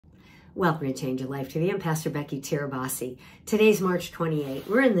Welcome to Change Your Life TV. I'm Pastor Becky Tirabassi. Today's March 28.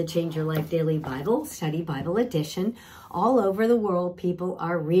 We're in the Change Your Life Daily Bible Study Bible Edition. All over the world, people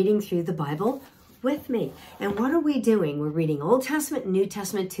are reading through the Bible with me. And what are we doing? We're reading Old Testament and New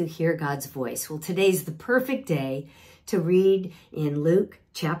Testament to hear God's voice. Well, today's the perfect day to read in Luke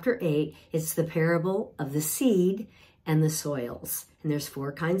chapter 8. It's the parable of the seed and the soils. And there's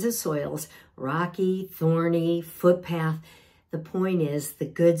 4 kinds of soils: rocky, thorny, footpath. The point is, the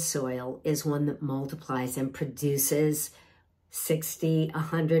good soil is one that multiplies and produces 60,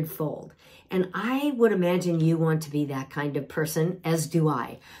 100-fold. And I would imagine you want to be that kind of person, as do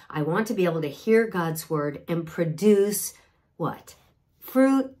I. I want to be able to hear God's word and produce what?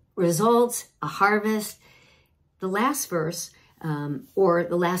 Fruit, results, a harvest. The last verse, or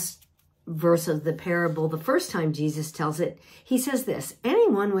the last verse of the parable, the first time Jesus tells it, he says this: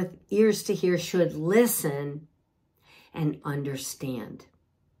 anyone with ears to hear should listen and understand.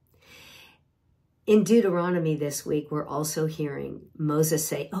 In Deuteronomy this week, we're also hearing Moses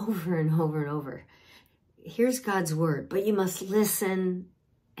say over and over and over, here's God's word, but you must listen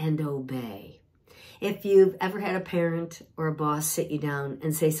and obey. If you've ever had a parent or a boss sit you down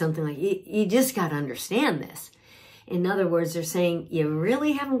and say something like, you just got to understand this. In other words, they're saying, you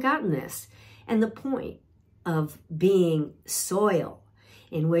really haven't gotten this. And the point of being soil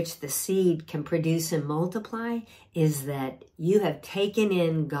in which the seed can produce and multiply is that you have taken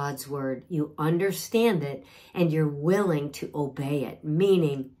in God's word, you understand it, and you're willing to obey it,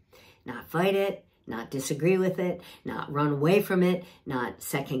 meaning not fight it, not disagree with it, not run away from it, not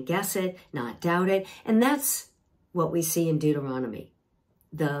second guess it, not doubt it. And that's what we see in Deuteronomy.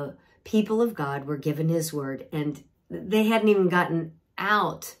 The people of God were given his word, and they hadn't even gotten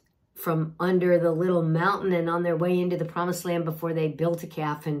out from under the little mountain and on their way into the promised land before they built a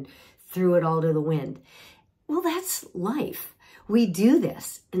calf and threw it all to the wind. Well, that's life. We do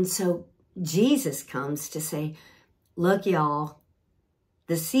this. And so Jesus comes to say, look, y'all,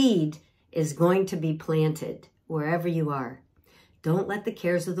 the seed is going to be planted wherever you are. Don't let the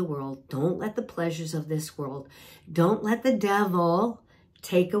cares of the world, don't let the pleasures of this world, don't let the devil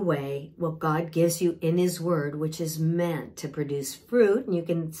take away what God gives you in his word, which is meant to produce fruit. And you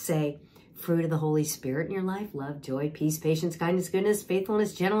can say fruit of the Holy Spirit in your life: love, joy, peace, patience, kindness, goodness,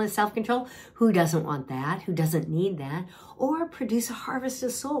 faithfulness, gentleness, self-control. Who doesn't want that? Who doesn't need that? Or produce a harvest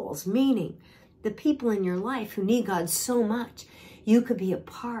of souls, meaning the people in your life who need God so much, you could be a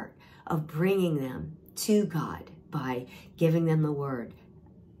part of bringing them to God by giving them the word,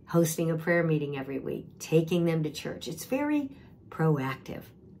 hosting a prayer meeting every week, taking them to church. It's very proactive.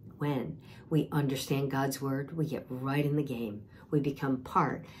 When we understand God's word, we get right in the game. We become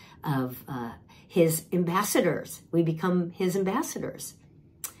part of his ambassadors. We become his ambassadors,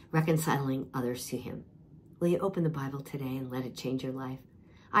 reconciling others to him. Will you open the Bible today and let it change your life?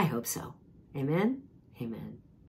 I hope so. Amen? Amen.